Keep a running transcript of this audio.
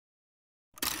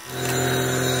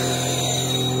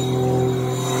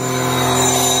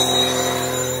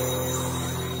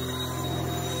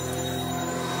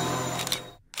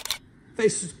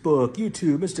Facebook,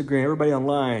 YouTube, Instagram, everybody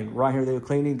online. Ryan here with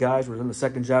AOCleaning, guys. We're on the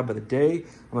second job of the day.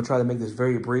 I'm gonna try to make this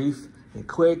very brief and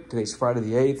quick. Today's Friday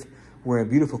the 8th. We're in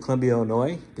beautiful Columbia,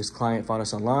 Illinois. This client found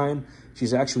us online.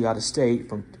 She's actually out of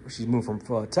state. She's moved from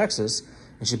Texas,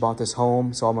 and she bought this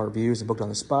home, saw my reviews, and booked on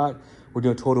the spot. We're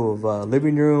doing a total of a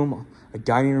living room, a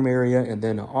dining room area, and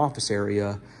then an office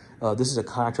area. This is a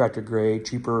contractor grade,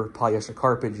 cheaper polyester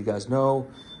carpet, you guys know.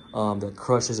 That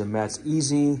crushes and mats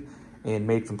easy and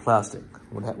made from plastic.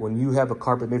 When you have a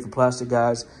carpet made from plastic,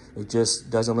 guys, it just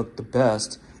doesn't look the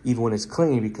best, even when it's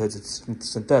clean, because it's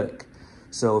synthetic.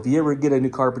 So if you ever get a new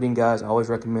carpeting, guys, I always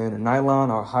recommend a nylon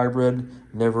or a hybrid,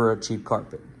 never a cheap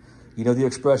carpet. You know the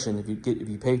expression, if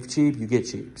you pay cheap, you get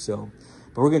cheap. So,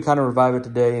 but we're gonna kind of revive it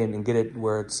today and get it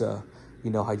where it's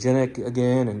hygienic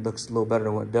again and looks a little better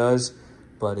than what it does.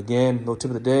 But again, little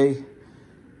tip of the day,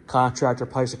 contractor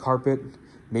price of carpet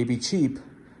may be cheap,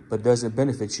 but doesn't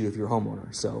benefit you if you're a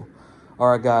homeowner. So, all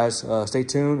right, guys, stay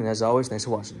tuned. And as always, thanks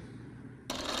for watching.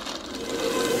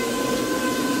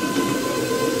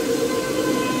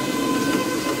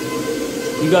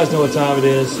 You guys know what time it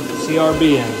is.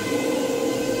 CRBN.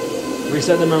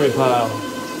 Reset the memory pile.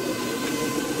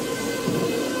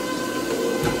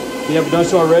 If you haven't done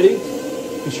so already,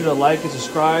 be sure to like and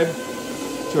subscribe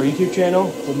to our YouTube channel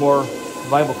for more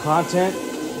valuable content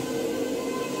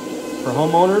for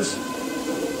homeowners.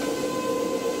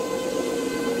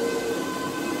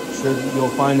 Sure that you'll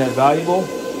find that valuable.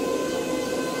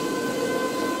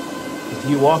 If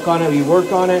you walk on it, you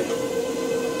work on it,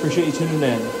 appreciate you tuning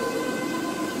in.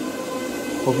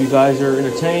 Hope you guys are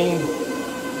entertained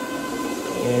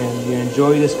and you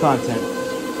enjoy this content.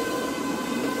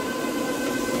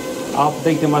 I often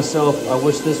think to myself, I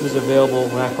wish this was available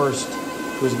when I first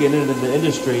was getting into the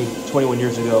industry 21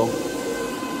 years ago.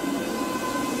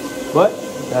 But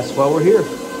that's why we're here.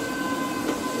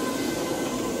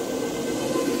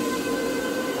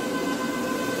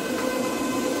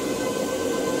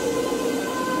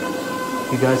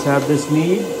 If you guys have this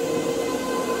need,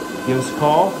 give us a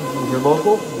call. If you're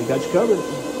local, we got you covered.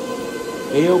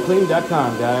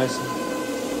 AOCleaning.com, guys.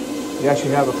 We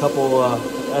actually have a couple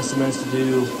estimates to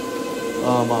do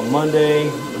on Monday.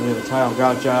 We have a tile and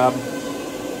grout job.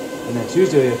 And then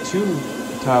Tuesday, we have 2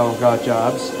 tile and grout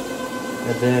jobs.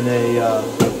 And then a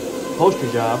upholstery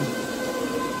job.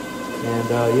 And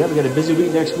yeah, we got a busy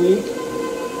week next week.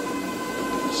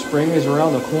 Spring is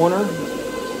around the corner.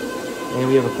 And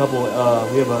we have a couple,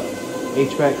 we have a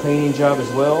HVAC cleaning job as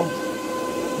well,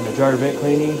 and a dryer vent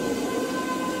cleaning.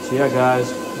 So yeah,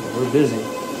 guys, we're busy.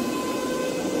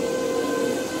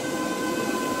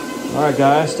 All right,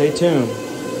 guys, stay tuned.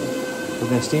 We're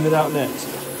gonna steam it out next.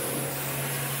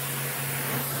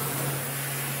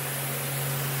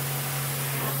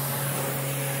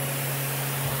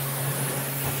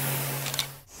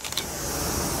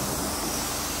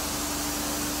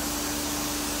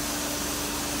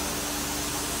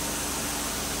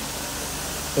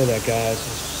 Look at that, guys.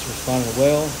 It's responding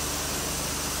well.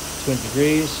 20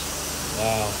 degrees.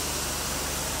 Wow.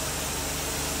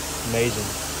 Amazing.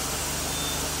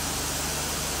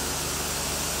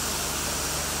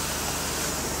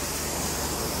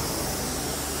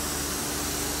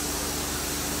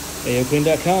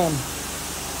 AOCleaning.com.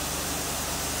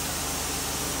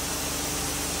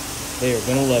 They are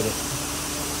gonna love it.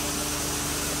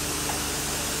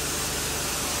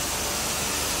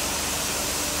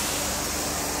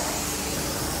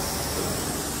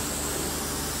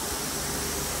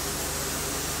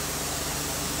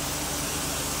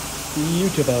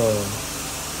 Beautiful.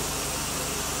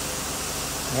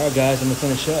 All right, guys, I'm gonna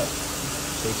finish up.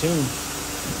 Stay tuned.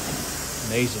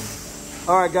 Amazing.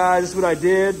 All right, guys, this is what I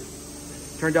did.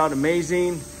 Turned out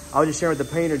amazing. I was just sharing with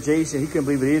the painter, Jason. He couldn't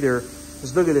believe it either.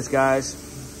 Just look at this, guys.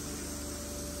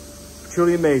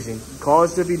 Truly amazing. Call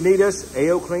us if you need us.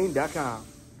 AOCleaning.com.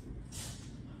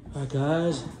 All right,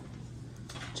 guys,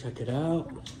 check it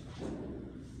out.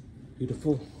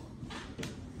 Beautiful.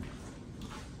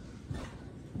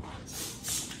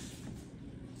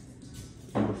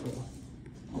 Beautiful.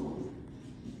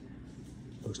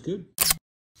 Looks good.